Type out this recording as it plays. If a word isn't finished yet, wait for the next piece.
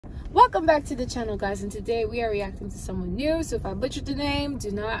Welcome back to the channel, guys, and today we are reacting to someone new. So if I butchered the name,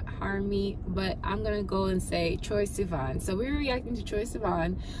 do not harm me, but I'm gonna go and say Troye Sivan. So we're reacting to Troye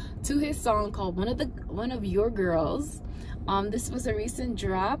Sivan to his song called One of Your Girls. This was a recent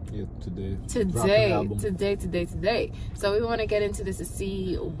drop. Yeah, today. So we want to get into this to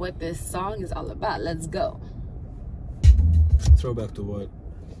see what this song is all about. Let's go. Throwback to what?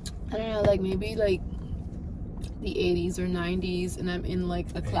 I don't know, like maybe like the 80s or 90s, and I'm in like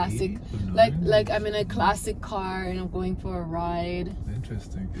a classic, like I'm in a classic car and I'm going for a ride.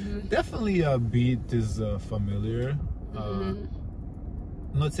 Interesting. Definitely beat is familiar. I'm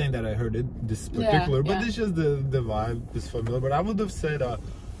not saying that I heard it this particular, but it's just the vibe is familiar. But I would have said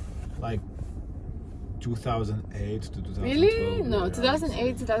like 2008 to 2012. Really? No,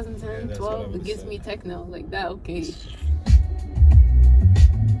 2008, 2010, 12. It gives me techno like that. Okay.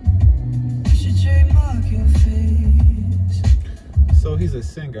 So he's a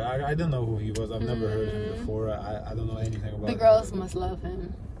singer. I don't know who he was. I've never heard him before. I don't know anything about him. The girls must love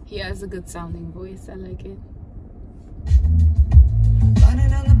him. He has a good sounding voice. I like it.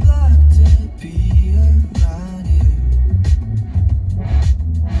 Running on the block to be around you.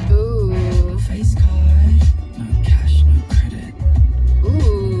 Ooh. Face card, no cash, no credit.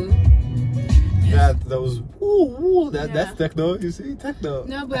 Ooh. That was that's techno. You see, techno.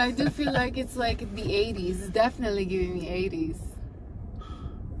 No, but I do feel like it's like the 80s. It's definitely giving me 80s.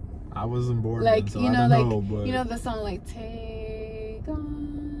 I wasn't born like then, so you know, I don't know, like but you know the song like "Take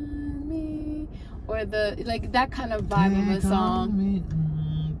on Me" or the like that kind of vibe of a song.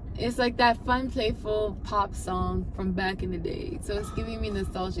 It's like that fun, playful pop song from back in the day. So it's giving me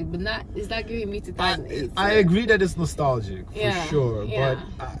nostalgic, but it's not giving me 2008. I agree that it's nostalgic for sure, yeah.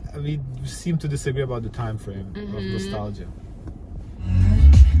 but we seem to disagree about the time frame of nostalgia.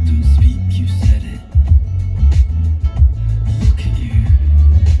 Don't speak, you said it. Look at you,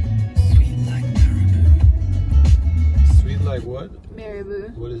 sweet like marabou. Sweet like what? Marabou.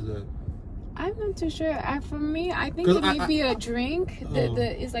 What is that? I'm not too sure. For me, I think it may be a drink.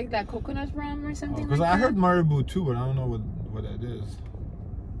 It's like that coconut rum or something. Because I heard Marabou too, but I don't know what that is.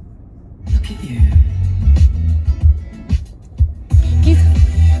 Look at you.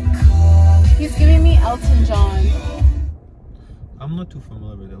 He's giving me Elton John. I'm not too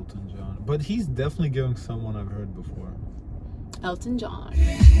familiar with Elton John, but he's definitely giving someone I've heard before. Elton John.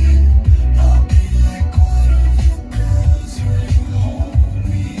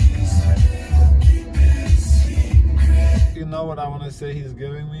 You know what I want to say he's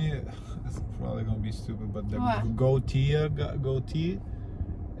giving me? It's probably gonna be stupid, but the goatee.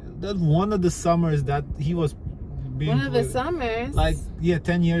 That one of the summers that he was being one of the summers, like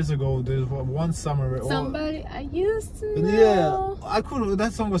 10 years ago. There's one summer. Somebody I used to know. Yeah, I couldn't.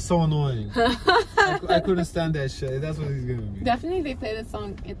 That song was so annoying. I couldn't stand that shit. That's what he's giving me. Definitely, they play the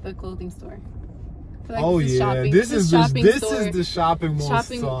song at the clothing store. Like this is the shopping mall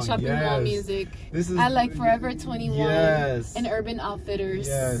song. Shopping mall music. I like Forever 21 and Urban Outfitters.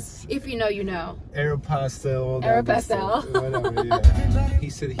 Yes. If you know, you know. Aeropostale. Aeropostale. Whatever, yeah. He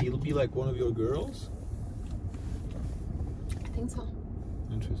said he'll be like one of your girls. I think so.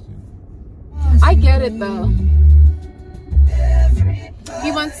 Interesting. I get it though.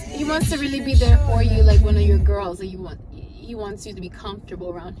 He wants to really be there for you, like one of your girls. He wants you to be comfortable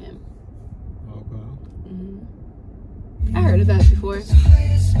around him. I heard of that before. Face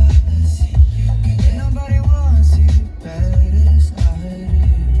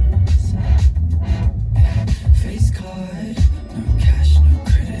card, no cash, no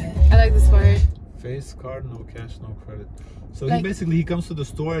credit. I like this part. Face card, no cash, no credit. So like, he comes to the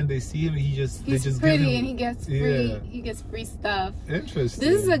store and they see him. He's pretty and he gets free. He gets free stuff. Interesting.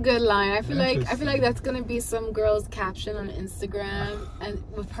 This is a good line. I feel like that's gonna be some girl's caption on Instagram, and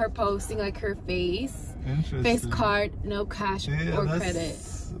with her posting like her face. Face card, no cash or credit.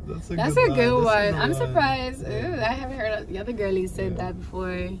 That's a good one. I'm surprised. Ooh, I haven't heard the other girlies said that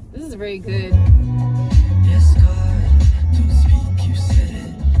before. This is very good. Yes, God, don't speak, you said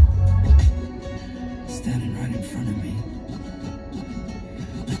it. Standing right in front of me.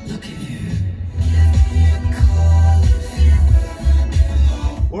 Look at you.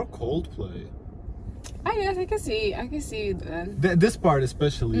 Or Coldplay. I guess I can see that. This part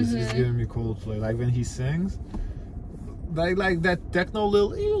especially is giving me Coldplay. Like when he sings, like that techno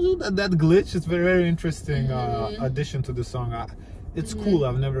little that glitch. It's very, very interesting addition to the song. It's cool.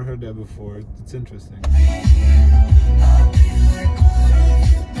 I've never heard that before. It's interesting.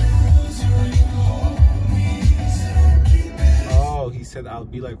 Oh, he said I'll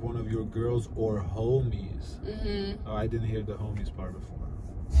be like one of your girls or homies. Oh, I didn't hear the homies part before.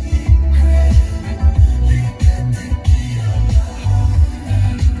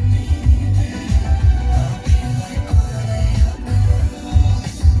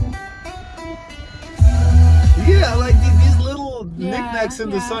 knickknacks in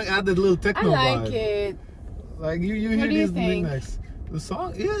the song added little techno I vibe. like it. Like you hear these knickknacks. The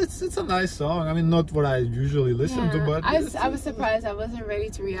song, yeah, it's a nice song. I mean, not what I usually listen to, but I was surprised. I wasn't ready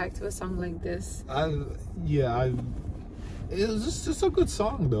to react to a song like this. It's just a good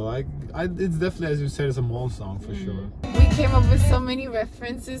song though. It's definitely, as you said, it's a mall song for sure. We came up with so many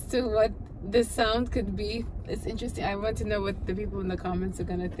references to what this sound could be. It's interesting. I want to know what the people in the comments are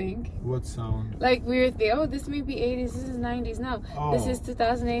gonna think. What sound? Like we're thinking, oh, this may be 80s, this is 90s. No, this is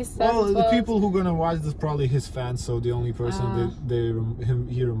 2008. Well, the people who are gonna watch this probably his fans, so the only person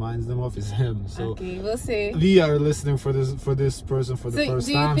he reminds them of is him. So okay, we'll see. We are listening for this person for the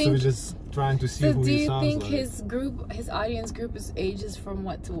first time, so we're just trying to see who he sounds like. Do you think his audience group is ages from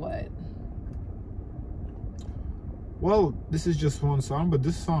what to what? Well, this is just one song, but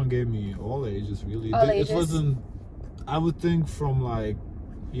this song gave me all ages, really. Ages. It wasn't, I would think from like,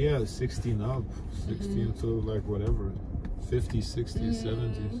 16 up, 16 to like whatever, 50s, 60s,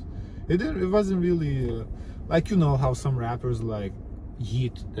 70s. It wasn't really, like, you know how some rappers like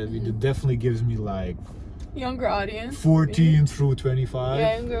Yeet, that definitely gives me like, younger audience 14 through 25.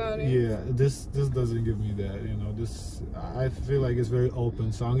 Younger audience. Yeah, this doesn't give me that, you know. This, I feel like it's very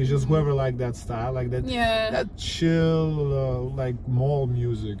open song. It's just whoever like that style, like that, that chill, like mall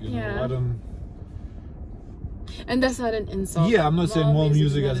music, you know. I don't. And that's not an insult. Yeah, I'm not saying mall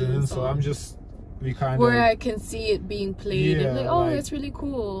music as an insult. I'm just where I can see it being played and like, oh, like, it's really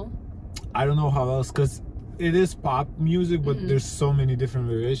cool. I don't know how else, because it is pop music, but there's so many different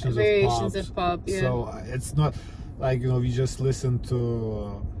variations of pop. Yeah. So it's not like, you know, we just listen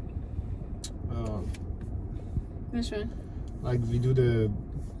to which one? Like we do the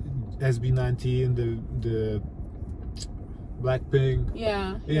SB19, the Blackpink.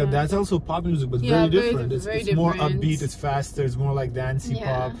 Yeah. That's also pop music, but very different. It's different. more upbeat, it's faster, it's more like dancey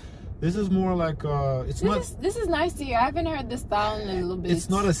pop. This is more like this is nice to hear. I haven't heard this style in a little bit.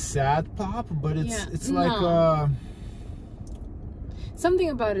 It's not a sad pop, but it's like something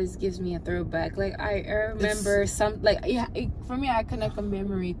about it gives me a throwback. Like I remember for me, I connect a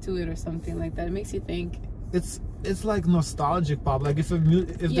memory to it or something like that. It makes you think. It's like nostalgic pop. Like if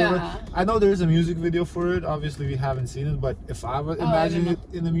I know there is a music video for it. Obviously we haven't seen it, but if I would imagine it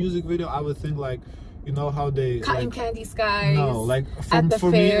in a music video, I would think like, you know how they cotton candy skies. No, like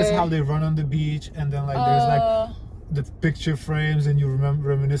for me it's how they run on the beach, and then like there's like the picture frames, and you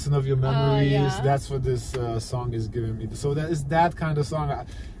reminiscent of your memories. That's what this song is giving me. So that is that kind of song.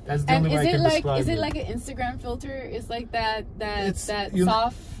 That's the only way I can describe it. Is it like an Instagram filter? It's like that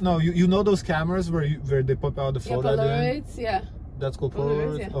soft. No, you know those cameras where they pop out the photo. Polaroids, That's called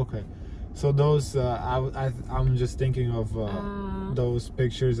Polaroids. Yeah. Okay. So those I'm just thinking of those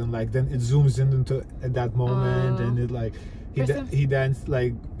pictures, and like then it zooms into at that moment, and it like he danced,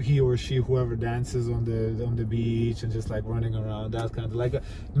 like he or she, whoever dances on the beach and just like running around, that kind of like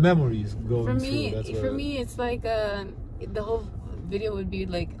memories going through. For me it's like the whole video would be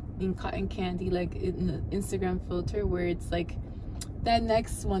like in cotton candy, like in the Instagram filter, where it's like that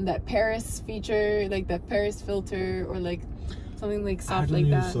next one, that Paris feature, like that Paris filter, or like something like soft like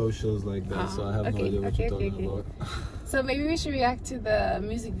that. I don't use socials like that, so I have no idea what you're talking about. So maybe we should react to the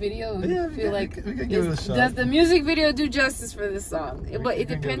music video. Yeah, we can give it a shot. Does the music video do justice for this song? But it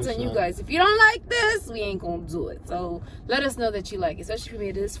depends on you guys. If you don't like this, we ain't gonna do it. So let us know that you like it, especially if you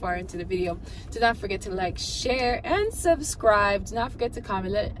made it this far into the video. Do not forget to like, share, and subscribe. Do not forget to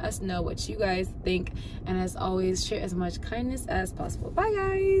comment. Let us know what you guys think. And as always, share as much kindness as possible. Bye,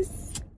 guys.